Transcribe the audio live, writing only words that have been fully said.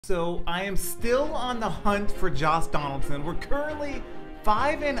So I am still on the hunt for Josh Donaldson. We're currently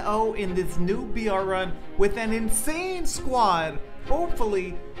 5-0 in this new BR run with an insane squad.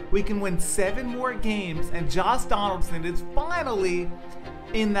 Hopefully we can win 7 more games and Josh Donaldson is finally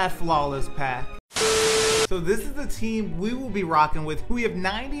in that flawless pack. So this is the team we will be rocking with. We have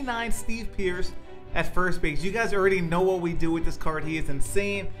 99 Steve Pearce at first base. You guys already know what we do with this card. He is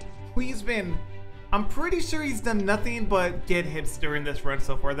insane. I'm pretty sure he's done nothing but get hits during this run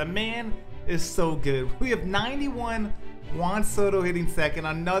so far. The man is so good. We have 91 Juan Soto hitting second.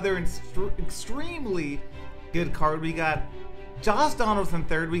 Another extremely good card. We got Josh Donaldson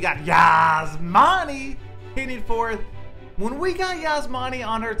third. We got Yasmani hitting fourth. When we got Yasmani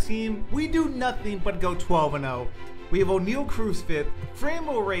on our team, we do nothing but go 12-0. We have O'Neal Cruz fifth,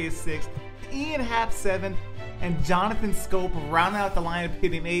 Franmil Reyes sixth, Ian Happ seventh, and Jonathan Scope rounding out the lineup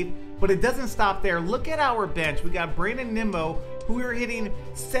hitting eighth. But it doesn't stop there. Look at our bench. We got Brandon Nimmo, who we were hitting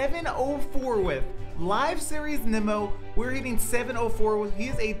 704 with. Live series Nimmo, we're hitting 704 with. He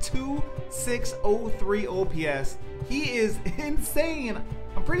is a 2603 OPS. He is insane.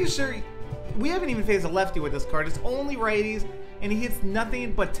 I'm pretty sure we haven't even faced a lefty with this card. It's only righties, and he hits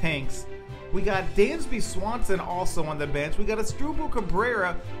nothing but tanks. We got Dansby Swanson also on the bench. We got Asdrubal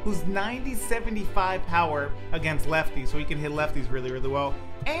Cabrera, who's 90-75 power against lefties, so he can hit lefties really, really well.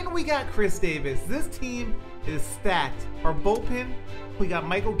 And we got Chris Davis. This team is stacked. Our bullpen, we got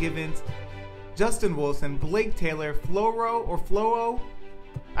Michael Givens, Justin Wilson, Blake Taylor, Floro,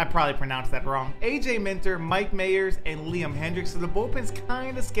 I probably pronounced that wrong, AJ Minter, Mike Mayers, and Liam Hendricks. So the bullpen's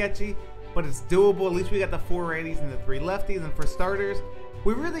kind of sketchy, but it's doable. At least we got the 4 righties and the 3 lefties. And for starters,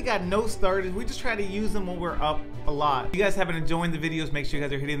 we really got no starters. We just try to use them when we're up a lot. If you guys have been enjoying the videos, make sure you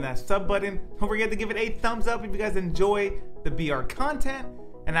guys are hitting that sub button. Don't forget to give it a thumbs up if you guys enjoy the BR content.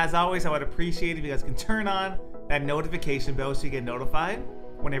 And as always, I would appreciate it if you guys can turn on that notification bell so you get notified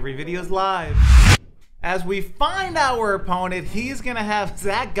when every video is live. As we find our opponent, he's gonna have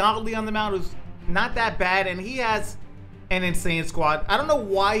Zach Godley on the mound, who's not that bad, and he has an insane squad. I don't know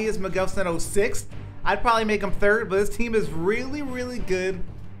why he is Miguel Sano 6th. I'd probably make him 3rd, but this team is really, really good.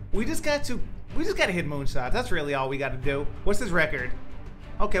 We just gotta hit moonshots. That's really all we gotta do. What's his record?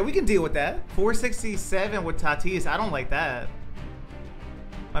 Okay, we can deal with that. 467 with Tatis. I don't like that.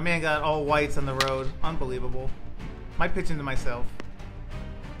 My man got all whites on the road. Unbelievable. Might pitch into myself.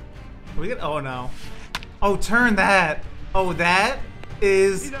 Oh no. Oh, turn that. Oh, that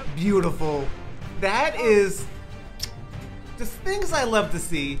is beautiful. That is just things I love to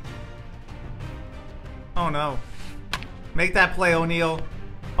see. Oh no. Make that play, O'Neal.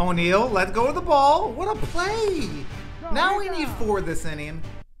 O'Neal, let go of the ball. What a play. Now we need 4 this inning.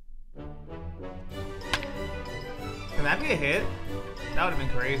 Can that be a hit? That would have been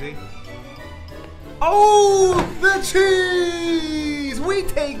crazy. Oh, the cheese! We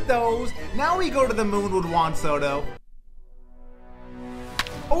take those. Now we go to the moon with Juan Soto.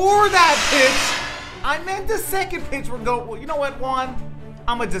 Or that pitch. I meant the second pitch. We're going. Well, you know what, Juan?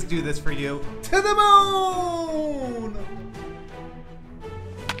 I'm gonna just do this for you. To the moon!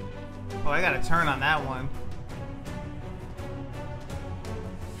 Oh, I gotta turn on that one.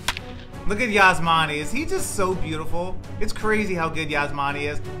 Look at Yasmani. Is he just so beautiful? It's crazy how good Yasmani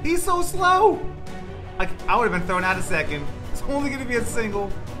is. He's so slow. I would have been thrown out a second. It's only gonna be a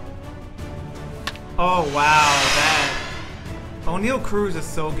single. Oh wow, that O'Neal Cruz is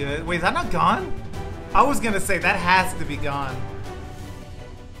so good. Wait, is that not gone? I was gonna say that has to be gone.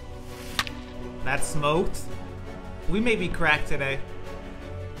 That smoked. We may be cracked today.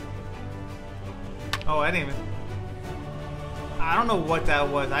 Oh, I don't know what that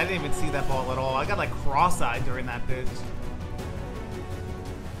was. I didn't even see that ball at all. I got like cross-eyed during that pitch.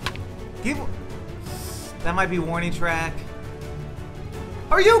 That might be warning track.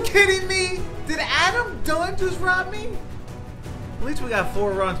 Are you kidding me? Did Adam Dunn just rob me? At least we got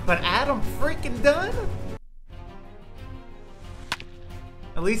 4 runs, but Adam freaking Dunn?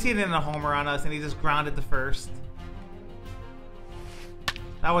 At least he didn't a homer on us and he just grounded the first.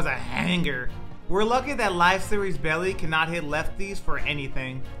 That was a hanger. We're lucky that Live Series Belly cannot hit lefties for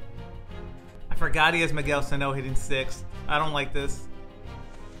anything. I forgot he has Miguel Sano hitting 6th. I don't like this.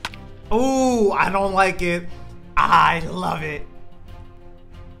 Oh, I don't like it. I love it.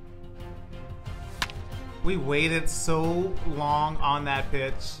 We waited so long on that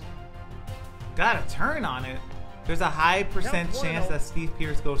pitch. Got a turn on it. There's a high percent chance that Steve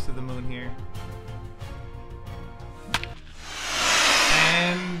Pearce goes to the moon here.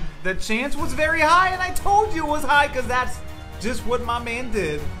 And the chance was very high, and I told you it was high because that's just what my man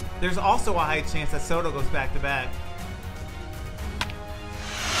did. There's also a high chance that Soto goes back-to-back.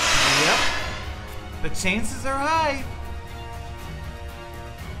 Yep. The chances are high.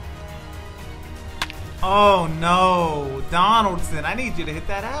 Oh no, Donaldson, I need you to hit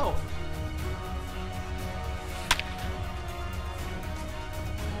that out.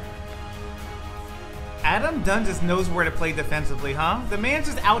 Adam Dunn just knows where to play defensively, huh? The man's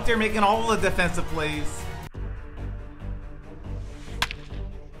just out there making all the defensive plays.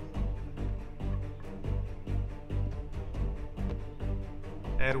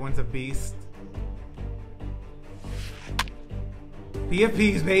 Edwin's a beast.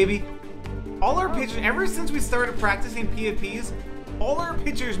 PFPs, baby. All our pitchers, ever since we started practicing PFPs, all our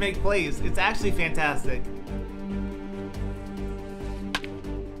pitchers make plays. It's actually fantastic.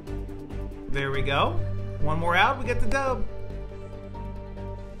 There we go. One more out, we get the dub.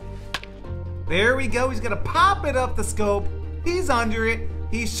 There we go. He's gonna pop it up the scope. He's under it.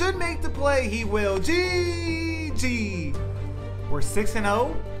 He should make the play. He will. GG. We're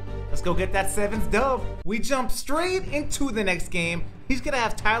 6-0. Let's go get that 7th dub. We jump straight into the next game. He's gonna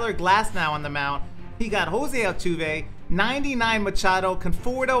have Tyler Glass now on the mound. He got Jose Altuve, 99 Machado,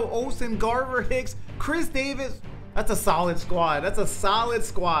 Conforto, Olsen, Garver, Hicks, Chris Davis. That's a solid squad. That's a solid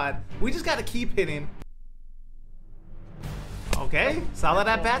squad. We just gotta keep hitting. Okay, solid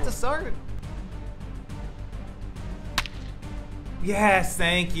at bat to start. Yes,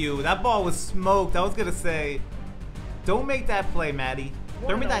 thank you. That ball was smoked. I was gonna say, don't make that play, Matty.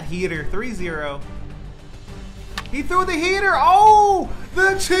 Throw me that heater. 3-0. He threw the heater. Oh,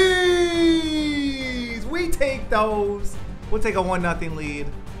 the cheese. We take those. We'll take a 1-0 lead.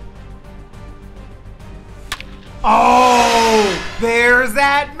 Oh, there's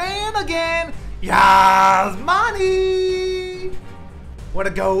that man again. Yasmani. What a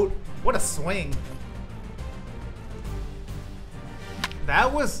goat. What a swing.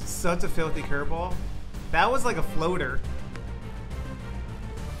 That was such a filthy curveball. That was like a floater.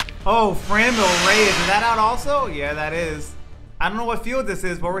 Oh, Franmil Reyes. Is that out also? Yeah, that is. I don't know what field this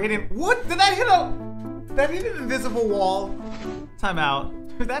is, but we're hitting. What? Did that hit a. Did that hit an invisible wall?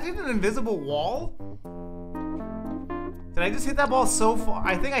 Timeout. Did that hit an invisible wall? Did I just hit that ball so far?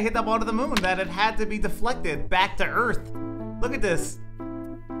 I think I hit that ball to the moon that it had to be deflected back to earth. Look at this.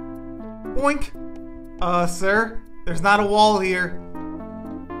 Boink. Sir, there's not a wall here.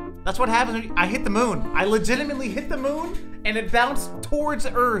 That's what happens when I hit the moon. I legitimately hit the moon and it bounced towards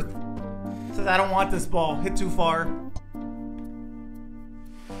earth. It says I don't want this ball. Hit too far.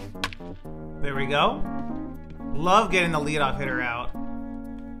 There we go. Love getting the leadoff hitter out.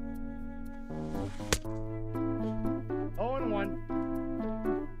 0-1.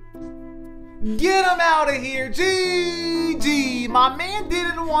 Get him out of here. GG. My man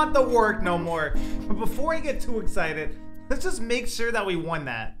didn't want the work no more. But before I get too excited, let's just make sure that we won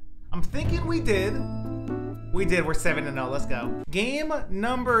that. I'm thinking we did. We did. We're 7-0. Let's go. Game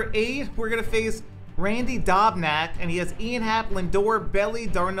number 8. We're going to face Randy Dobnak. And he has Ian Happ, Lindor, Belly,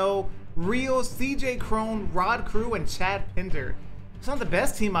 Darno, Rios, CJ Crone, Rod Crew, and Chad Pinder. It's not the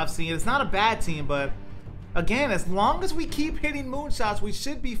best team I've seen. It's not a bad team. But again, as long as we keep hitting moonshots, we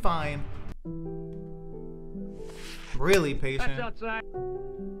should be fine. Really patient. That's outside.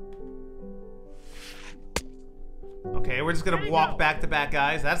 Okay, we're just gonna walk back-to-back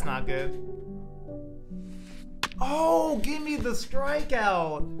guys. That's not good. Oh, give me the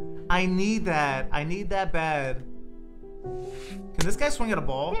strikeout. I need that. I need that bad. Can this guy swing at a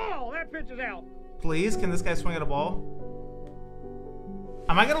ball? Ball! That pitch is out. Please, can this guy swing at a ball?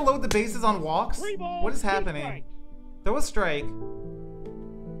 Am I gonna load the bases on walks? 3 balls, What is 2 happening? strikes. Throw a strike.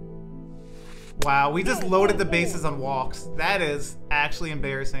 Wow, we just loaded the bases on walks. That is actually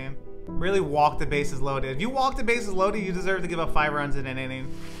embarrassing. Really walk the bases loaded. If you walk the bases loaded, you deserve to give up 5 runs in an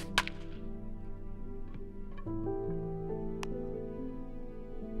inning.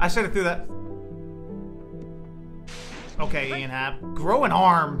 I should have threw that. Okay, Ian Happ. Grow an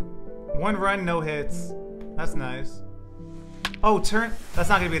arm. 1 run, no hits. That's nice. Oh, turn. That's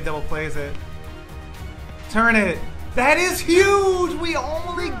not going to be a double play, is it? Turn it. That is huge. We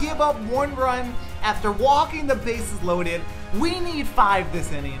only give up 1 run after walking the bases loaded. We need 5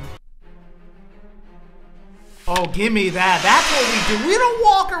 this inning. Oh, give me that. That's what we do. We don't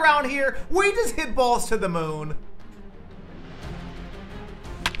walk around here. We just hit balls to the moon.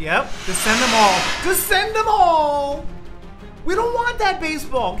 Yep. Just send them all. Just send them all. We don't want that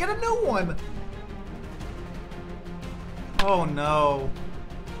baseball. Get a new one. Oh, no.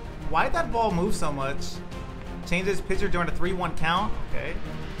 Why'd that ball move so much? Changes pitcher during a 3-1 count. Okay.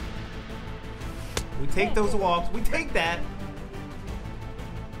 We take those walks. We take that.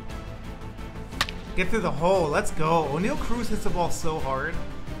 Get through the hole. Let's go. O'Neal Cruz hits the ball so hard.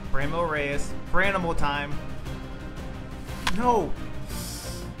 Franmil Reyes. For animal time. No.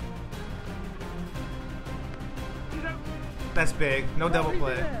 That's big. No double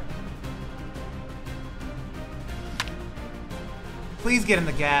play. Please get in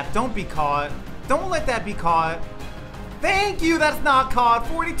the gap. Don't be caught. Don't let that be caught. Thank you, that's not caught.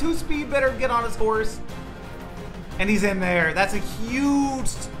 42 speed, better get on his horse. And he's in there. That's a huge...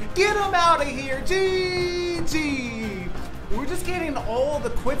 Get him out of here. GG. We're just getting all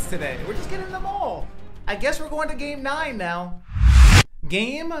the quits today. We're just getting them all. I guess we're going to game 9 now.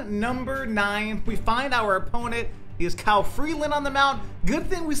 Game number 9. We find our opponent. He is Cal Freeland on the mound. Good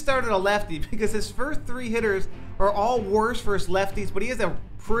thing we started a lefty because his first 3 hitters are all worse versus lefties, but he has a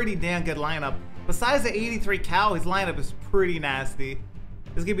pretty damn good lineup. Besides the 83 Cal, his lineup is pretty nasty.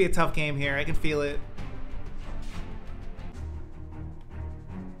 This is going to be a tough game here. I can feel it.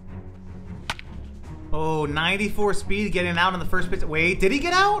 Oh, 94 speed getting out on the first pitch. Wait, did he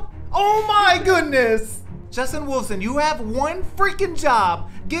get out? Oh my goodness! Justin Wilson, you have one freaking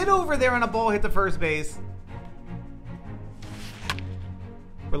job. Get over there on a ball, hit the first base.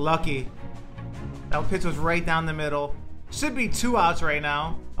 We're lucky. That pitch was right down the middle. Should be 2 outs right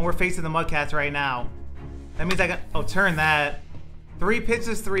now. And we're facing the Mudcats right now. That means I got... Oh, turn that. 3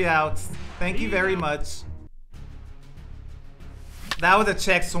 pitches, 3 outs. Thank you very much. That was a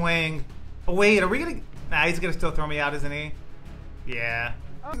check swing. Oh, wait, are we gonna... Nah, he's gonna still throw me out, isn't he? Yeah.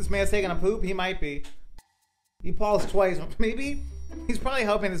 This man's taking a poop? He might be. He paused twice. Maybe? He's probably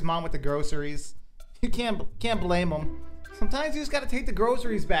helping his mom with the groceries. You can't blame him. Sometimes you just gotta take the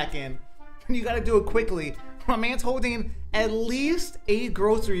groceries back in. And you gotta do it quickly. My man's holding at least 8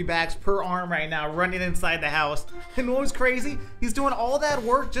 grocery bags per arm right now, running inside the house. And what was crazy? He's doing all that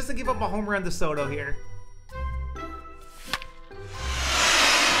work just to give up a home run to Soto here.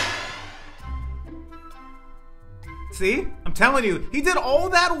 See? I'm telling you, he did all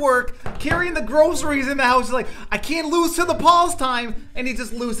that work carrying the groceries in the house. He's like, I can't lose to the pause time. And he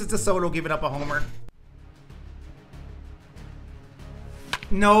just loses to Soto, giving up a homer.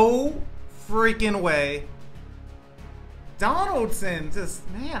 No freaking way. Donaldson, just,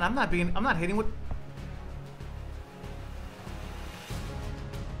 man, I'm not hitting with...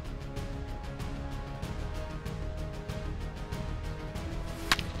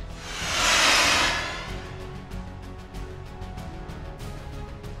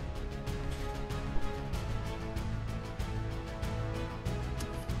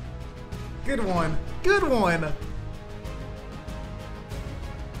 Good one. Good one.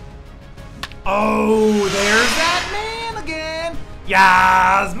 Oh, there's that man again.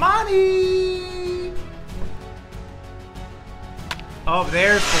 Yasmani. Oh,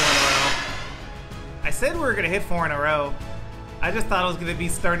 there's 4 in a row. I said we were going to hit 4 in a row. I just thought it was going to be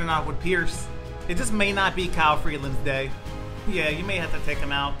starting off with Pierce. It just may not be Kyle Freeland's day. Yeah, you may have to take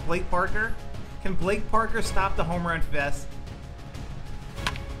him out. Blake Parker? Can Blake Parker stop the home run vest?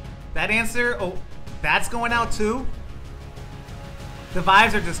 That answer, oh, that's going out too? The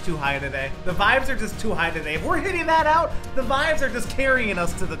vibes are just too high today. The vibes are just too high today. If we're hitting that out, the vibes are just carrying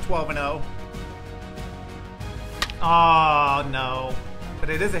us to the 12-0. Oh, no. But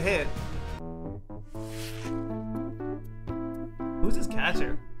it is a hit. Who's his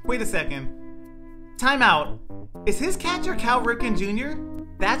catcher? Wait a second. Timeout. Is his catcher Cal Ripken Jr.?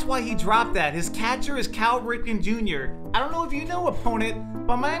 That's why he dropped that. His catcher is Cal Ripken Jr. I don't know if you know, opponent,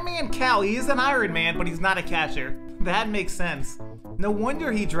 but my man Cal, he is an Iron Man, but he's not a catcher. That makes sense. No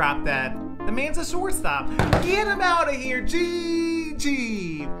wonder he dropped that. The man's a shortstop. Get him out of here,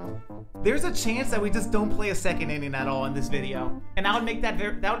 GG. There's a chance that we just don't play a second inning at all in this video, and that would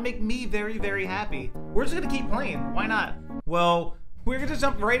make me very, very happy. We're just gonna keep playing. Why not? Well, we're gonna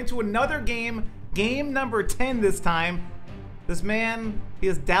jump right into another game. Game number 10 this time. This man, he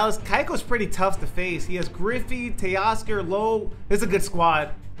has Dallas. Keiko's pretty tough to face. He has Griffey, Teoscar, Lowe. This is a good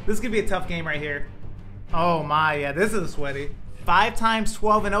squad. This is gonna be a tough game right here. Oh my, yeah, this is sweaty. 5 times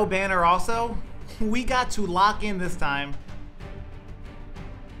 12-0 banner also. We got to lock in this time.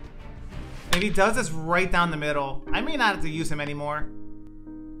 And he does this right down the middle. I may not have to use him anymore.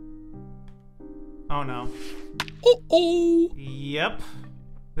 Oh no. Yep.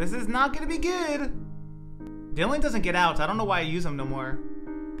 This is not gonna be good. Dylan doesn't get out, so I don't know why I use him no more.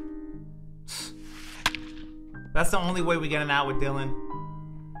 That's the only way we get an out with Dylan.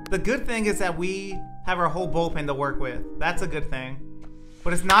 The good thing is that we have our whole bullpen to work with. That's a good thing.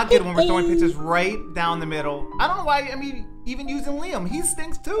 But it's not good when we're throwing pitches right down the middle. I don't know why, I mean, even using Liam, he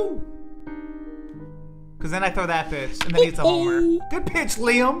stinks too. Because then I throw that pitch, and then it's a homer. Good pitch,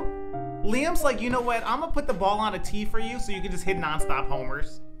 Liam. Liam's like, you know what, I'm gonna put the ball on a tee for you so you can just hit nonstop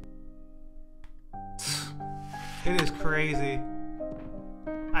homers. It is crazy.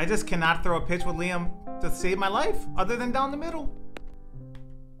 I just cannot throw a pitch with Liam to save my life, other than down the middle.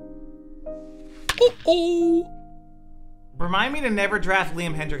 Remind me to never draft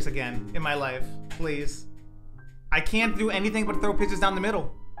Liam Hendricks again in my life, please. I can't do anything but throw pitches down the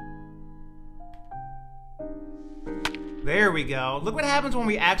middle. There we go. Look what happens when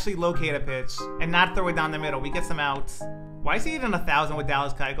we actually locate a pitch and not throw it down the middle. We get some outs. Why is he hitting 1,000 with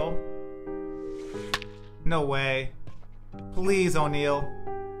Dallas Keuchel? No way. Please, O'Neal.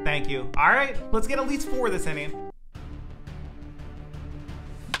 Thank you. All right, let's get at least 4 this inning.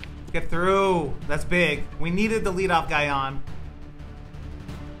 Get through. That's big. We needed the leadoff guy on.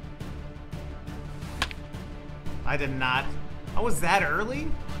 I did not. Oh, was that early?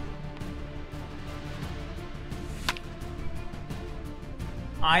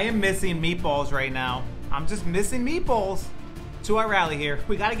 I am missing meatballs right now. I'm just missing meatballs. 2-out rally here.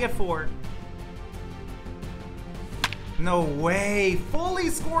 We gotta get 4. No way. Fully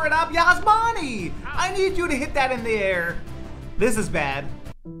score it up. Yasmani! I need you to hit that in the air. This is bad.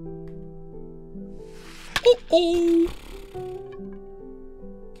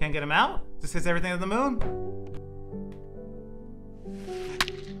 Can't get him out. Just hits everything to the moon.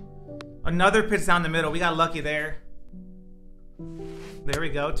 Another pitch down the middle. We got lucky there. There we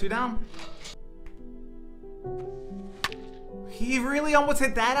go. 2 down. He really almost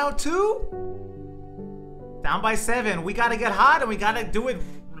hit that out too? Down by 7. We gotta get hot and we gotta do it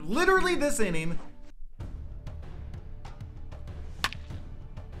literally this inning.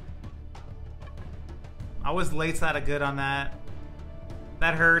 I was late side of good on that.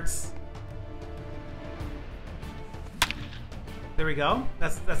 That hurts. There we go.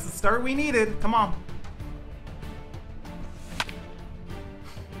 That's the start we needed. Come on.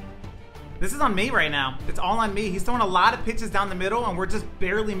 This is on me right now. It's all on me. He's throwing a lot of pitches down the middle and we're just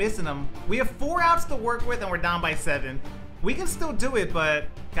barely missing them. We have 4 outs to work with and we're down by 7. We can still do it, but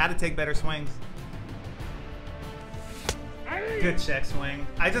gotta take better swings. Good check swing.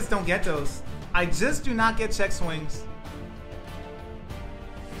 I just don't get those. I just do not get check swings.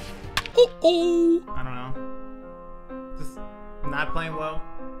 I don't know. Just not playing well.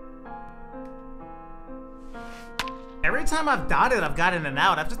 Every time I've dotted, I've gotten an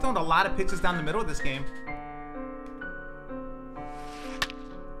out. I've just thrown a lot of pitches down the middle of this game.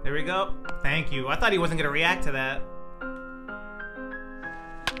 There we go. Thank you. I thought he wasn't going to react to that.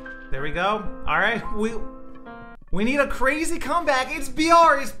 There we go. All right. We need a crazy comeback. It's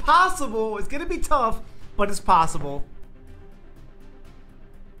BR. It's possible. It's going to be tough, but it's possible.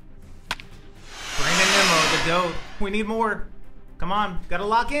 Brandon Nimmo, the GOAT. We need more. Come on. Got to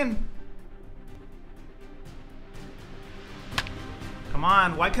lock in. Come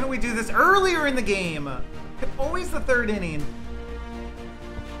on, why couldn't we do this earlier in the game? Always the 3rd inning.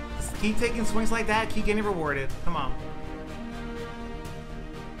 Just keep taking swings like that, keep getting rewarded. Come on.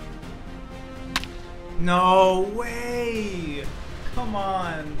 No way! Come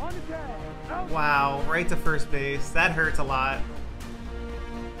on. Wow, right to first base. That hurts a lot.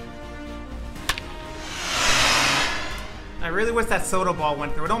 I really wish that Soto ball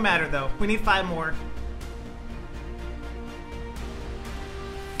went through. It don't matter though. We need 5 more.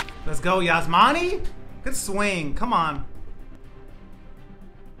 Let's go, Yasmani. Good swing. Come on.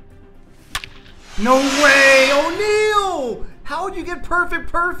 No way, O'Neal! How would you get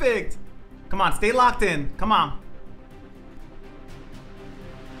perfect? Come on, stay locked in. Come on.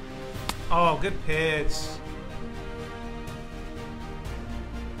 Oh, good pitch.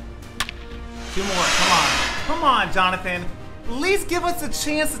 2 more. Come on. Come on, Jonathan. At least give us a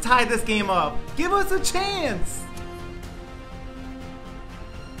chance to tie this game up. Give us a chance.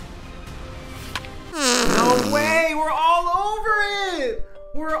 No way! We're all over it!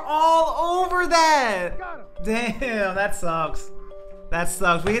 We're all over that! Damn, that sucks. That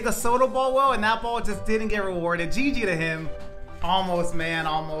sucks. We hit the Soto ball well, and that ball just didn't get rewarded. GG to him. Almost, man,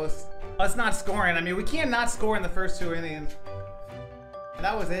 almost. Us not scoring. I mean, we can't not score in the first 2 innings.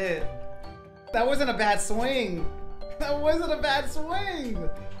 That was it. That wasn't a bad swing. That wasn't a bad swing.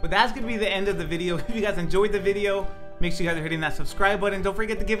 But that's going to be the end of the video. If you guys enjoyed the video, make sure you guys are hitting that subscribe button. Don't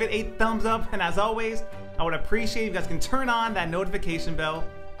forget to give it a thumbs up. And as always, I would appreciate if you guys can turn on that notification bell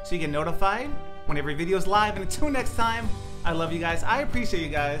so you get notified whenever video is live. And until next time, I love you guys. I appreciate you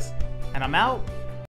guys. And I'm out.